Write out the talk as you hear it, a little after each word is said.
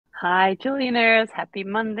Hi, Billionaires. Happy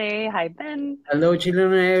Monday. Hi, Ben. Hello,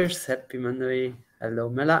 Gillionaires. Happy Monday. Hello,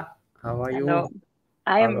 Mela. How are Hello. you?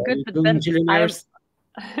 I How am are good, you but doing, Ben, I'm Gillionaires?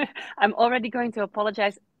 I'm already going to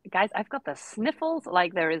apologize. Guys, I've got the sniffles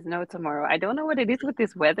like there is no tomorrow. I don't know what it is with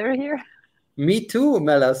this weather here. Me too,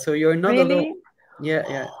 Mela. So you're not alone. Really? Yeah,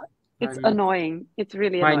 yeah. It's I'm. annoying. It's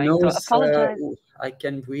really My annoying. So nose. apologize. I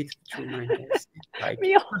can breathe through my nose. Like.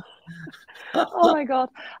 Me, oh my God.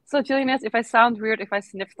 So, Billionaires, if I sound weird, if I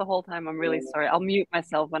sniff the whole time, I'm really sorry. I'll mute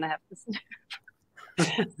myself when I have to sniff.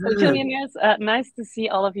 So, Billionaires, nice to see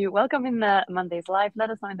all of you. Welcome in Monday's Live.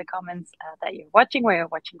 Let us know in the comments that you're watching, where you're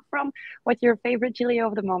watching from, what your favorite Gilio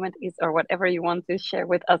of the moment is, or whatever you want to share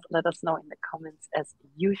with us. Let us know in the comments as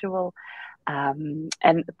usual.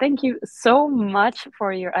 And thank you so much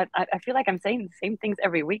for your. I feel like I'm saying the same things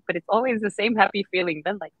every week, but it's always the same happy feeling.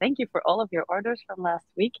 Then, like, thank you for all of your orders from last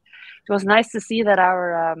week. It was nice to see that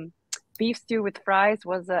our beef stew with fries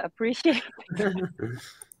was appreciated.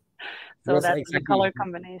 So Was that the color exactly.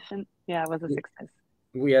 combination, yeah, was a success.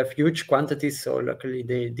 We have huge quantities, so luckily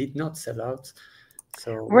they did not sell out.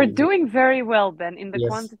 So We're we doing very well, Ben, in the yes.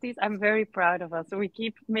 quantities. I'm very proud of us. So we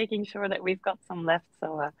keep making sure that we've got some left.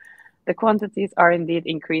 So the quantities are indeed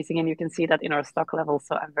increasing, and you can see that in our stock levels.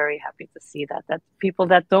 So I'm very happy to see that people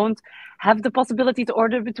that don't have the possibility to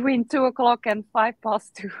order between 2 o'clock and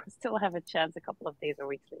 2:05 still have a chance a couple of days or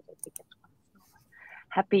weeks later to get one.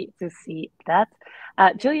 Happy to see that.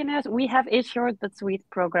 Jillionaires, we have a short but sweet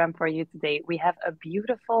program for you today. We have a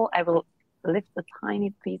beautiful, I will lift a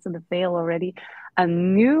tiny piece of the veil already, a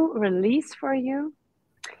new release for you.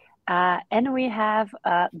 And we have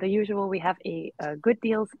the usual, we have a good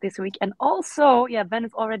deals this week. And also, yeah, Ben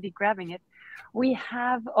is already grabbing it. We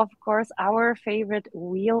have, of course, our favorite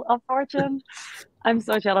Wheel of Fortune. I'm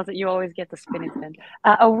so jealous that you always get to spin it, Ben.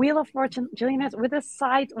 A Wheel of Fortune, Jillionaires, with a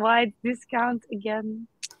site-wide discount again.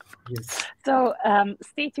 Yes. So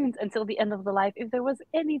stay tuned until the end of the live. If there was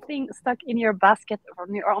anything stuck in your basket or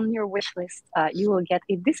on your wish list, you will get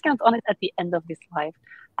a discount on it at the end of this live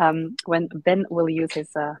when Ben will use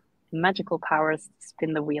his magical powers to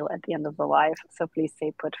spin the wheel at the end of the live. So please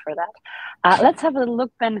stay put for that. Let's have a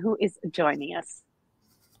look, Ben, who is joining us.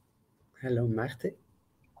 Hello, Marte.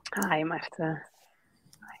 Hi, Marta.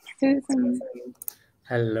 Hi, Susan.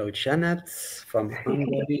 Hello, Janet from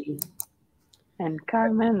Hungary. And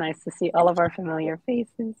Carmen. Nice to see all of our familiar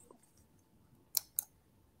faces.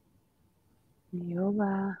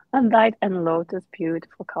 Nioba. Undyed and Lotus,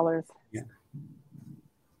 beautiful colors. Yeah.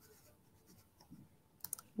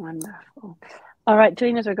 Wonderful. All right,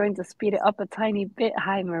 Juniors, we're going to speed it up a tiny bit.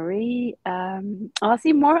 Hi, Marie. I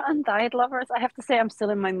see more Undyed lovers. I have to say, I'm still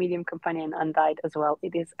in my medium companion Undyed as well.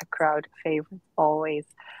 It is a crowd favorite always.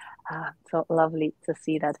 So lovely to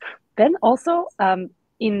see that. Then also,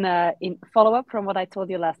 in follow up from what I told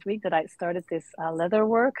you last week, that I started this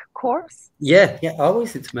leatherwork course. Yeah,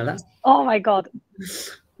 always it's Mela. Oh my God,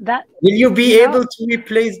 that Will you be you know, able to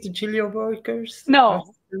replace the Gilio workers? no,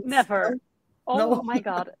 Assistants? never. Oh No? my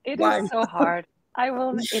God, it is Why? so hard.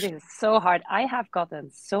 It is so hard. I have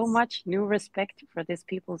gotten so much new respect for these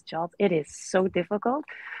people's job. It is so difficult.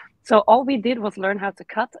 So all we did was learn how to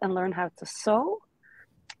cut and learn how to sew.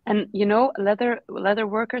 And leather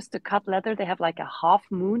workers, to cut leather, they have like a half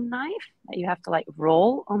moon knife that you have to like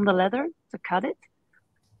roll on the leather to cut it.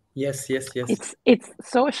 Yes. It's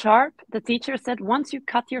so sharp. The teacher said once you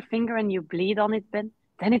cut your finger and you bleed on it, Ben,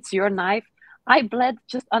 then it's your knife. I bled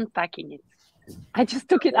just unpacking it. I just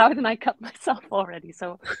took it out and I cut myself already.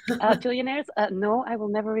 So, Gillionaires, no, I will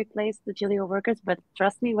never replace the Gillio workers. But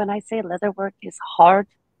trust me when I say leather work is hard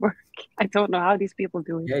work. I don't know how these people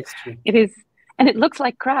do it. Yeah, it's true. It is, and it looks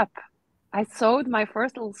like crap. I sewed my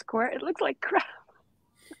first little square. It looks like crap.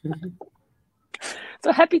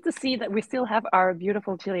 So happy to see that we still have our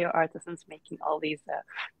beautiful Gilio artisans making all these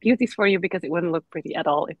beauties for you, because it wouldn't look pretty at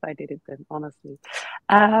all if I did it then, honestly.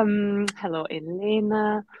 Hello,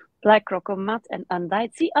 Elena. Black Crocomat and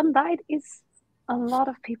Undyed. See, Undyed is a lot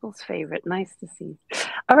of people's favorite. Nice to see.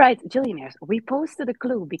 All right, Jillionaires, we posted a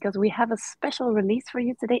clue because we have a special release for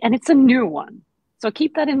you today, and it's a new one. So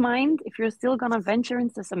keep that in mind if you're still going to venture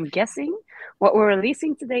into some guessing. What we're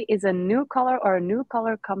releasing today is a new color or a new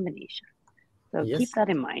color combination. So Yes. keep that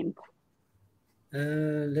in mind.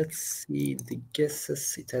 Let's see the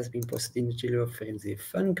guesses. It has been posted in the Gilio Frenzy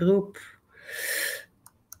Fun group.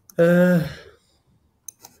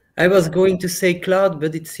 I was going to say cloud,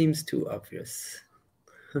 but it seems too obvious.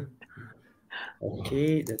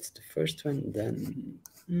 Okay, that's the first one. Then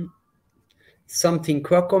something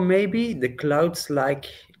croco, maybe. The clouds like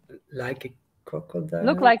a crocodile.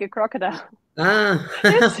 Look like a crocodile. Ah.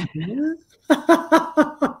 It's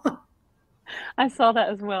I saw that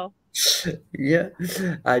as well. Yeah,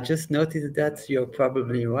 I just noticed that you're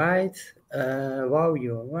probably right. Wow,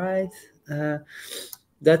 you're right. Uh,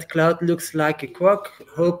 that cloud looks like a croc,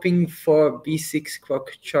 hoping for B6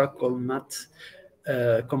 croc charcoal matte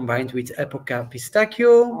combined with Epoca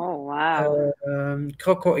pistachio. Oh, wow.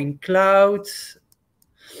 Croco in cloud,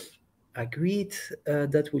 agreed.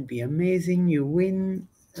 That would be amazing. You win.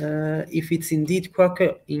 If it's indeed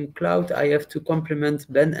Crocker in cloud, I have to compliment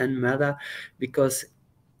Ben and Mela because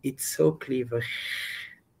it's so clever.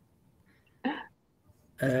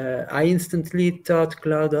 I instantly thought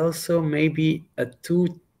cloud also, maybe a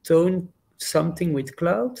two-tone something with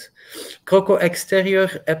cloud. Croco exterior,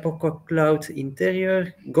 Epoca cloud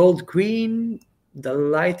interior, gold green. The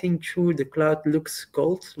lighting through the cloud looks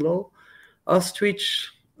gold, low. Ostrich,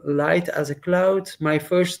 light as a cloud. My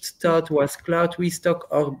first thought was cloud restock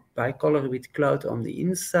or bicolor with cloud on the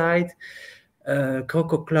inside.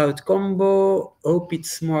 Croco Cloud combo. Hope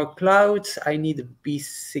it's more clouds. I need a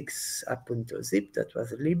B6 Apunto zip. That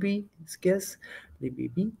was Libby's guess. Libby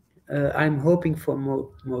B. I'm hoping for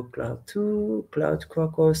more cloud too. Cloud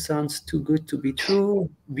Croco sounds too good to be true.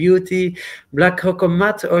 Beauty. Black Croco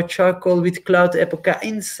matte or charcoal with cloud epoca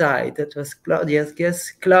inside. That was Claudia's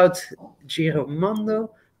guess. Cloud Giromondo.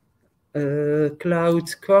 Cloud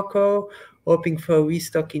Croco, hoping for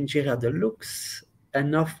restock in Jira Deluxe.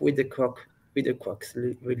 Enough with the Crocs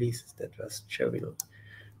release. That was Cheryl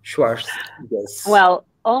Schwartz. Yes. Well,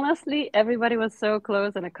 honestly, everybody was so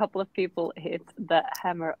close, and a couple of people hit the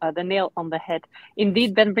hammer, the nail on the head.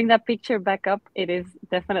 Indeed, Ben, bring that picture back up. It is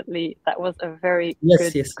definitely, that was a very Yes,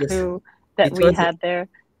 good yes, yes. clue that It we was had there.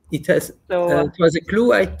 it has So, it was a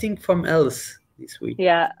clue I think from else this week.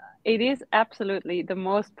 yeah, it is absolutely the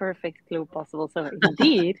most perfect clue possible. So,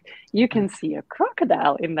 indeed, you can see a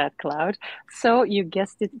crocodile in that cloud. So, you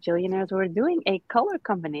guessed it, Jillionaires, we're doing a color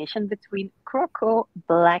combination between Croco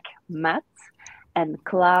Black Matte and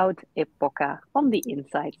Cloud Epoca on the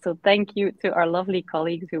inside. So, thank you to our lovely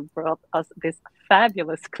colleagues who brought us this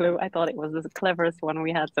fabulous clue. I thought it was the cleverest one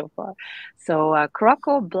we had so far. So,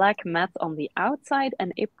 Croco Black Matte on the outside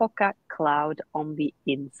and Epoca Cloud on the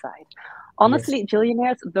inside. Yes. Honestly,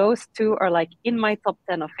 Gillionaires, those two are like in my top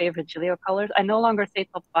 10 of favorite Gillio colors. I no longer say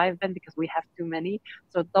top 5 then because we have too many.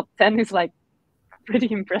 So top 10 is like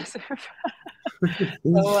pretty impressive.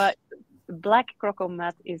 So Black Croco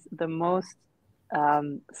Matte is the most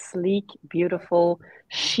sleek, beautiful,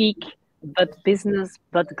 chic, but business,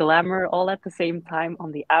 but glamour all at the same time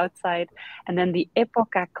on the outside. And then the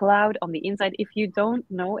Epoca Cloud on the inside. If you don't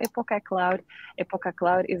know Epoca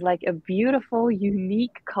Cloud is like a beautiful,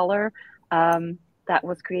 unique color that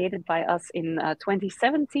was created by us in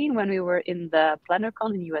 2017 when we were in the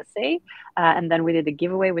PlannerCon in USA. And then we did a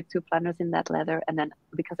giveaway with two planners in that leather. And then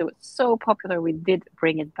because it was so popular, we did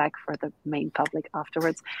bring it back for the main public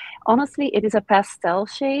afterwards. Honestly, it is a pastel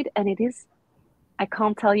shade and it is, I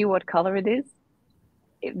can't tell you what color it is.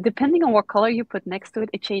 Depending on what color you put next to it,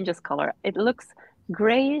 it changes color. It looks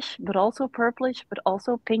grayish, but also purplish, but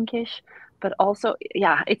also pinkish, but also,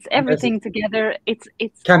 yeah, it's Yes. everything together. It's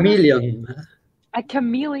honestly Chameleon. a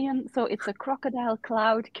chameleon. So it's a crocodile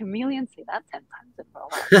cloud chameleon. Say that 10 times in a row.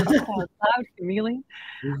 Wow. Crocodile cloud chameleon.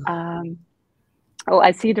 Um, oh,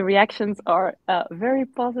 I see the reactions are very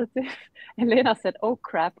positive. Elena said, "Oh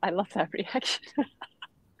crap, I love that reaction."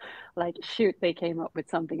 Like, shoot, they came up with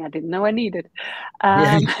something I didn't know I needed.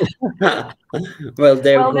 Yeah. Um, Well,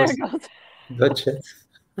 there well, there goes goes budget.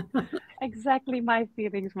 exactly my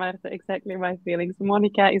feelings, Marta. Exactly my feelings.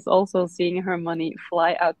 Monica is also seeing her money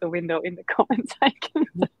fly out the window in the comments. I can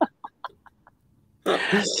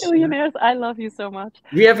Billionaires, I love you so much.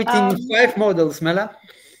 We have it in Um, 5 models, Mela.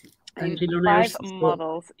 And in 5 Gillionaires. So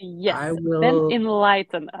models. I Yes. Then will.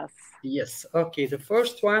 enlighten us. Yes. Okay. The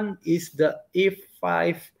first one is the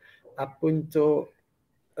E5 Apunto.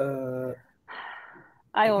 Uh,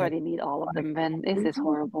 I already need all of them, Ben. This is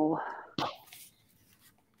horrible.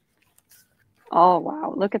 Oh,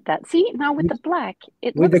 wow. Look at that. See, now with with, the black,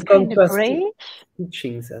 it with the looks kind of contrast grayish,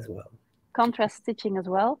 teachings as well. contrast stitching as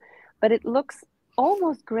well, but it looks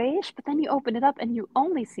almost grayish, but then you open it up and you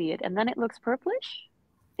only see it, and then it looks purplish.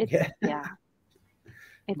 It's, Yeah. yeah,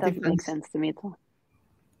 it doesn't make Depends. sense to me. Though.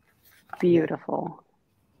 Yeah. Beautiful.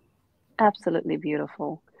 Absolutely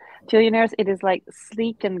beautiful. Trillionaires, it is like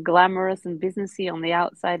sleek and glamorous and businessy on the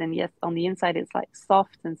outside, and yes, on the inside, it's like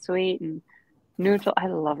soft and sweet and neutral. I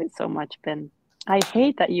love it so much, Ben. I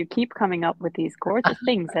hate that you keep coming up with these gorgeous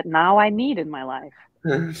things that now I need in my life.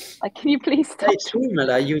 Like, can you please stop It's true, doing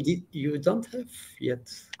Mela. You don't have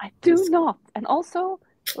yet I do this. not. And also,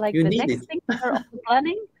 like You the need next it. thing for the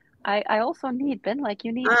planning, I also need, Ben, like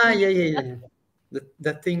you need Ah, you yeah, yeah, yeah.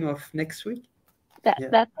 The thing of next week.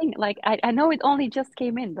 That thing, like I know it only just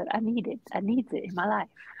came in, but I need it. I need it in my life.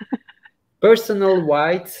 Personal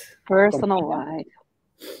white. Personal white.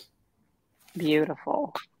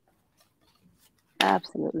 Beautiful.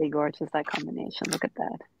 Absolutely gorgeous, that combination. Look at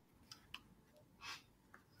that.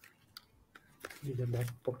 With the back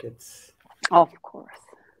pockets. Of course.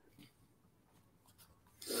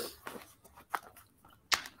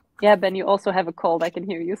 Yeah, Ben, you also have a cold. I can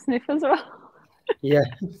hear you sniff as well. Yeah,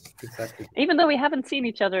 exactly. Even though we haven't seen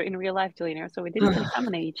each other in real life, Julian, so we didn't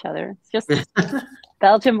contaminate each other. It's just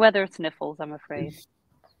Belgian weather sniffles, I'm afraid.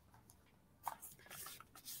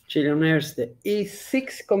 Chillionaires, the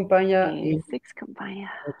A6 Campagna in A6 Campagna.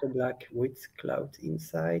 auto black with cloud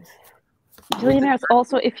inside. Billionaires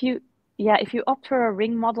also, if you opt for a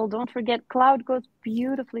ring model, don't forget cloud goes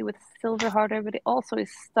beautifully with silver hardware, but it also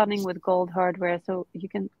is stunning with gold hardware, so you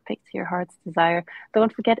can pick to your heart's desire.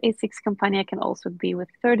 Don't forget A6 Campagna can also be with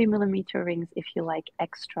 30mm rings if you like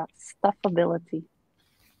extra stuffability.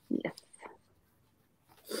 Yes.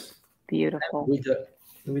 Beautiful.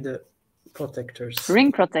 With the protectors.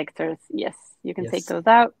 Ring protectors, yes. You can take those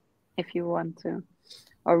out if you want to,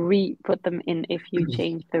 or re-put them in if you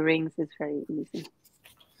change the rings. It's very easy.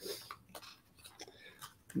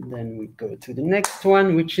 Then we go to the next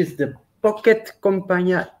one, which is the Pocket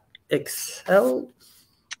Campagna XL.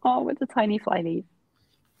 Oh, with the tiny fly leaf.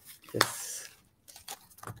 Yes.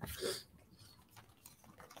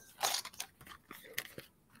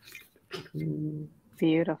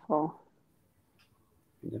 Beautiful.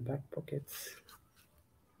 In the back pockets.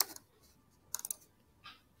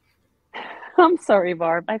 I'm sorry,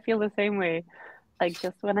 Barb. I feel the same way. Like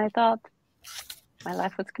just when I thought my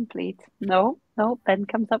life was complete. No, Ben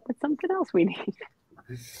comes up with something else we need.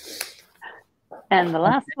 And the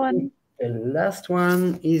last one. The last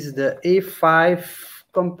one is the A5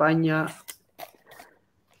 Campagna.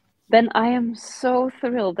 Ben, I am so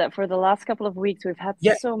thrilled that for the last couple of weeks we've had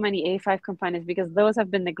so many A5 Campagnas because those have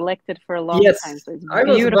been neglected for a long time. So it's I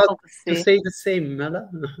beautiful was about to say the same, Mela.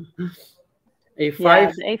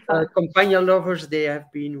 A5 Campagna lovers, they have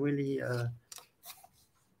been really...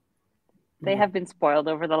 they have been spoiled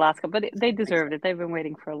over the last couple, but they deserved it. They've been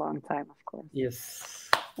waiting for a long time, of course. Yes.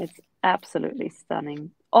 It's absolutely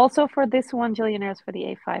stunning. Also for this one, Billionaires, for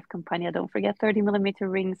the A5 Campagna, don't forget 30mm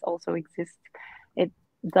rings also exist. It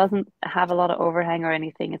doesn't have a lot of overhang or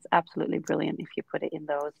anything. It's absolutely brilliant if you put it in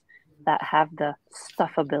those that have the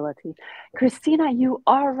stuffability. Christina, you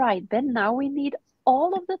are right. Ben, now we need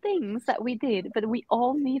all of the things that we did, but we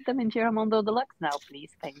all need them in Giramondo Deluxe now,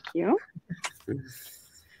 please. Thank you.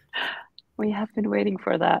 We have been waiting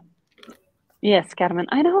for that. Yes, Carmen,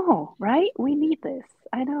 I know, right? We need this.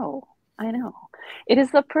 I know. It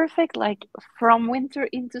is the perfect, like, from winter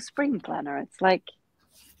into spring planner. It's like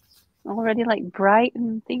already like bright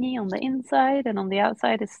and thingy on the inside, and on the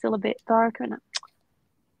outside it's still a bit darker.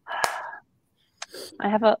 I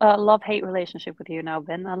have a love-hate relationship with you now,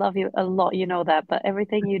 Ben. I love you a lot, you know that, but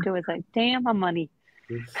everything you do is like, damn, my money.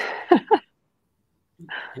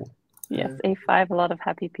 Yes, A5, a lot of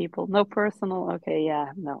happy people. No personal, okay,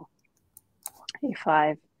 yeah, no.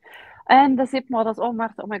 A5. And the zip models, oh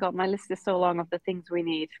my God, my list is so long of the things we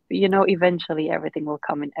need. You know, eventually everything will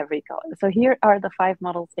come in every color. So here are the 5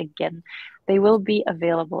 models again. They will be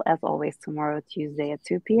available as always tomorrow, Tuesday at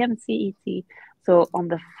 2 p.m. CET. So on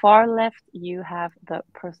the far left, you have the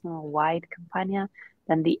personal wide Campagna,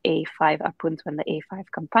 then the A5 Apunto and the A5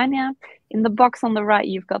 Campagna. In the box on the right,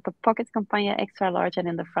 you've got the Pocket Campagna extra large, and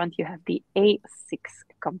in the front, you have the A6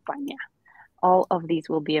 Campagna. All of these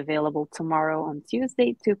will be available tomorrow on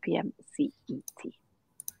Tuesday, 2 p.m. CET.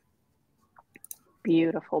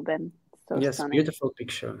 Beautiful, Ben. So yes, stunning. Beautiful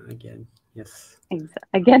picture again. Yes.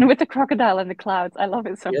 Again with the crocodile and the clouds. I love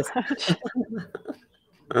it so much.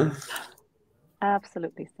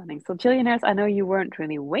 Absolutely stunning. So, Billionaires, I know you weren't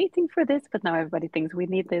really waiting for this, but now everybody thinks we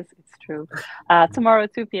need this. It's true. Tomorrow,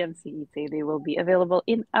 2 p.m. CET, they will be available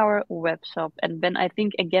in our web shop. And Ben, I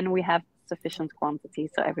think, again, we have sufficient quantity,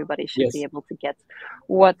 so everybody should be able to get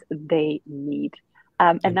what they need.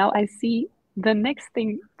 And now I see the next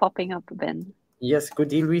thing popping up, Ben. Yes, good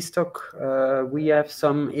deal restock. We have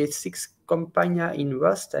some A6 Campagna in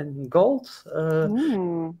rust and gold,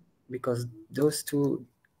 because those two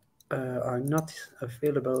are not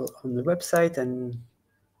available on the website, and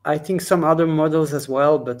I think some other models as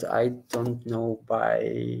well, but I don't know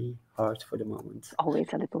by heart for the moment.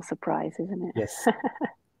 Always a little surprise, isn't it? Yes.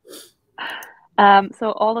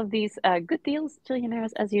 So all of these good deals,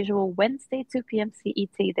 Billionaires, as usual, Wednesday, 2 p.m.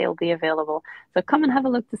 CET, they'll be available. So come and have a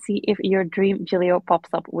look to see if your dream Gilio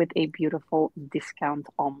pops up with a beautiful discount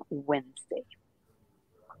on Wednesday.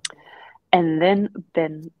 And then,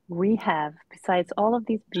 Ben, we have, besides all of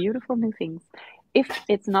these beautiful new things, if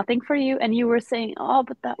it's nothing for you and you were saying, oh,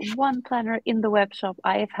 but that one planner in the web shop,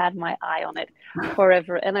 I have had my eye on it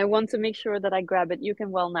forever and I want to make sure that I grab it, you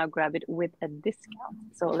can well now grab it with a discount.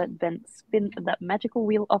 So let Ben spin that magical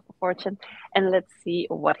wheel of fortune and let's see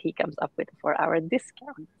what he comes up with for our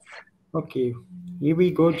discount. Okay, here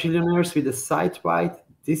we go, Gillionaires, with a site-wide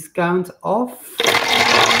discount of...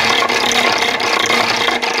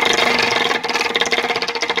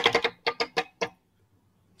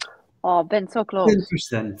 Oh, Ben, so close.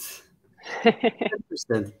 10%.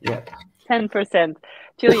 10%, yeah. 10%.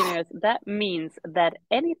 Trillionaires, that means that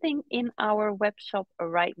anything in our web shop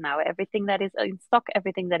right now, everything that is in stock,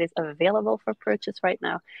 everything that is available for purchase right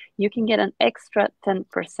now, you can get an extra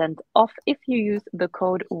 10% off if you use the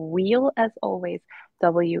code WHEEL, as always,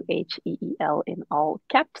 WHEEL in all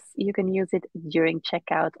caps. You can use it during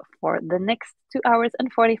checkout for the next 2 hours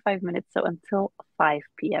and 45 minutes, so until 5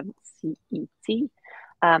 p.m. CET.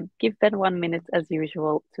 Give Ben 1 minute as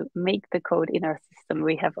usual to make the code in our system.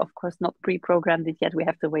 We have, of course, not pre-programmed it yet. We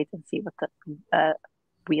have to wait and see what the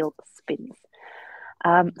wheel spins.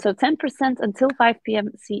 So 10% until 5 p.m.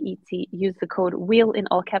 CET. Use the code WHEEL in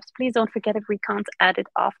all caps. Please don't forget if we can't add it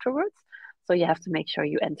afterwards. So you have to make sure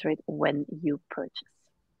you enter it when you purchase.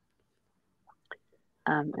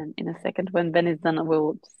 And in a second, when Ben is done,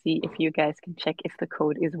 we'll see if you guys can check if the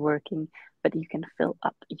code is working. But you can fill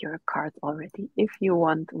up your cart already if you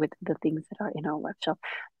want with the things that are in our web shop.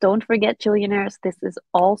 Don't forget, Trillionaires, this is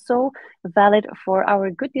also valid for our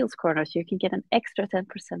Good Deals Corner. So you can get an extra 10%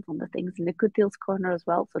 on the things in the Good Deals Corner as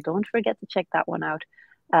well. So don't forget to check that one out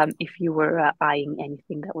if you were eyeing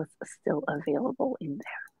anything that was still available in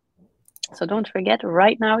there. So don't forget,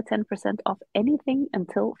 right now, 10% off anything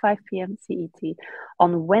until 5 p.m. CET.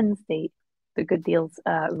 On Wednesday, the Good Deals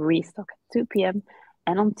restock at 2 p.m.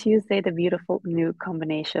 And on Tuesday, the beautiful new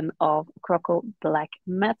combination of Croco Black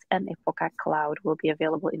Matte and Epoca Cloud will be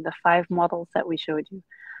available in the 5 models that we showed you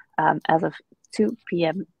as of 2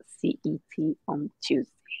 p.m. CET on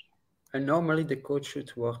Tuesday. And normally the code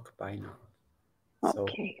should work by now.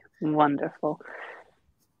 Okay, so. Wonderful.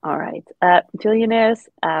 All right, Trillionaires.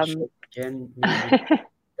 Again, maybe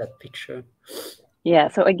that picture. Yeah,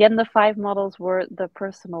 so again, the 5 models were the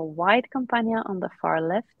personal white Campagna on the far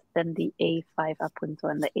left, then the A5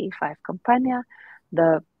 Appunto and the A5 Campagna,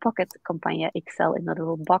 the pocket Campagna XL in the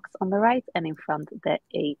little box on the right, and in front, the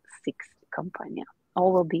A6 Campagna.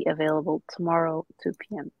 All will be available tomorrow, 2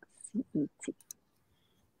 p.m. CET.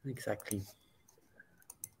 Exactly.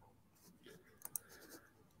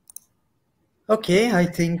 Okay, I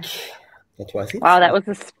think that was it. Wow, that was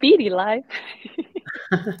a speedy live.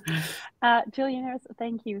 Trillionaires,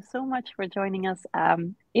 thank you so much for joining us.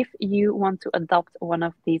 If you want to adopt one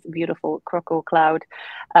of these beautiful Croco Cloud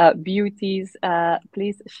beauties,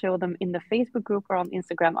 please show them in the Facebook group or on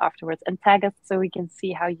Instagram afterwards and tag us so we can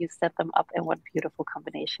see how you set them up and what beautiful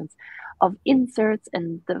combinations of inserts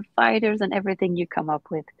and dividers and everything you come up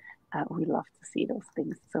with. We love to see those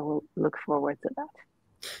things, so we'll look forward to that.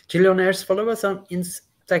 Trillionaires, follow us on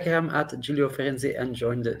Instagram at Giulio Ferenzi and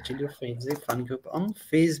join the Giulio Ferenzi fan group on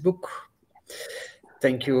Facebook.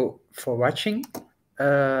 Thank you for watching.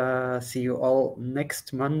 See you all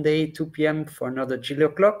next Monday, 2 p.m. for another Giulio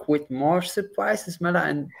Clock with more surprises, Mela.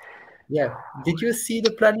 And yeah, did you see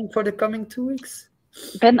the planning for the coming 2 weeks?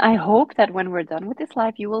 Ben, I hope that when we're done with this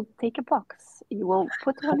live, you will take a box. You will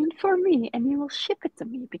put one in for me and you will ship it to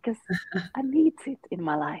me because I need it in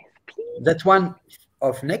my life. Please. That one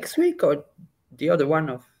of next week or the other one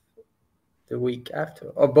of the week after,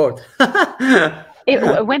 or both?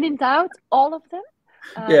 When in doubt, all of them.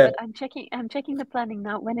 Yeah. But I'm checking the planning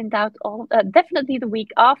now. When in doubt, all definitely the week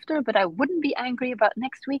after. But I wouldn't be angry about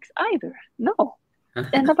next week's either. No,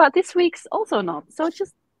 and about this week's also not. So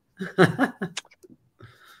just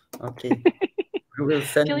okay. We'll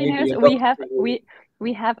send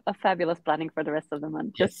we have a fabulous planning for the rest of the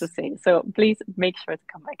month, just Yes. to say. So please make sure to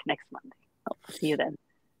come back next Monday. I'll see you then.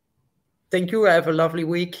 Thank you. Have a lovely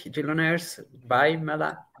week, Gillionaires. Bye,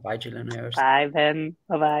 Mela. Bye, Gillionaires. Bye, Ben.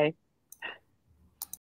 Bye-bye.